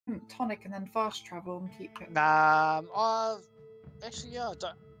tonic and then fast travel and keep it? Actually, yeah, I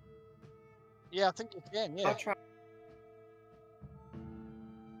don't. Yeah, I think you can. Yeah. I'll try.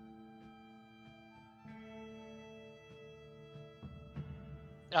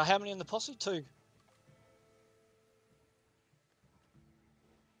 How many in the posse? 2.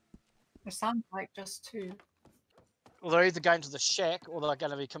 It sounds like just 2. Well, they're either going to the shack or they're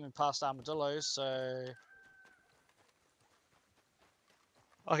going to be coming past Armadillo. So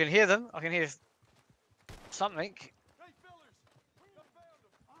I can hear them. I can hear something.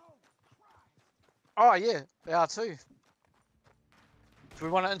 Oh yeah, they are too. Do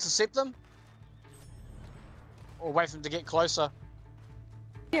we want to intercept them? Or wait for them to get closer?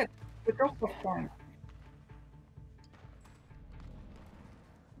 Yeah, the drop-off point.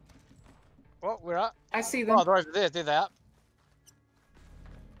 Oh, we're up. I see them. Oh, they're over there. There they are.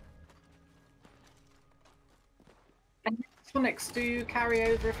 And tonics, do you carry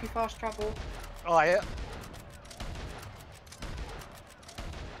over if you fast travel? Oh yeah.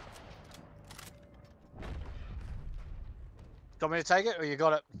 Got me to take it, or you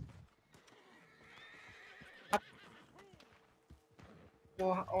got it?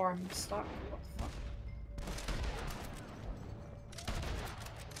 Or I'm stuck. What the fuck?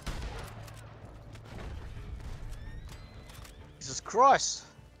 Jesus Christ!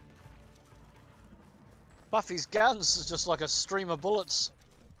 Buffy's guns is just like a stream of bullets.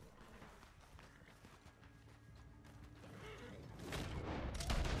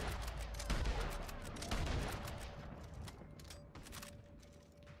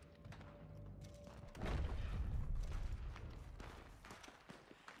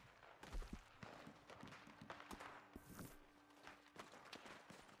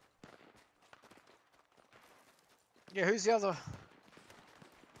 Yeah, who's the other?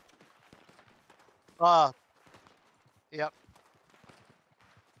 Ah, yep.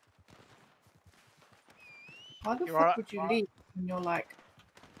 Why the You're fuck right. would you leave when you're like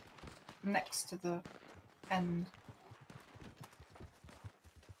next to the end?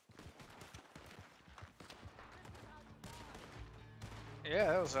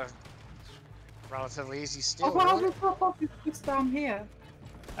 Yeah, that was a relatively easy steal. Oh wow, Really. the drop-off is just down here.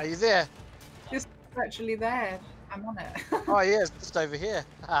 Are you there? This is actually there. I'm on it. Oh yeah, it's just over here.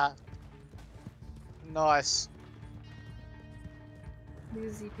 Nice.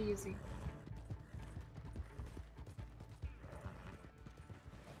 Easy peasy.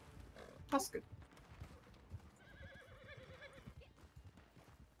 That's good.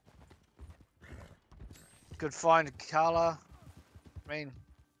 Good find, Carla. I mean,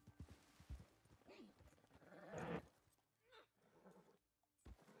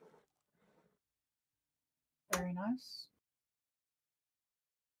 Very nice.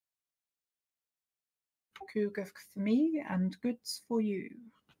 Cougar for me and goods for you.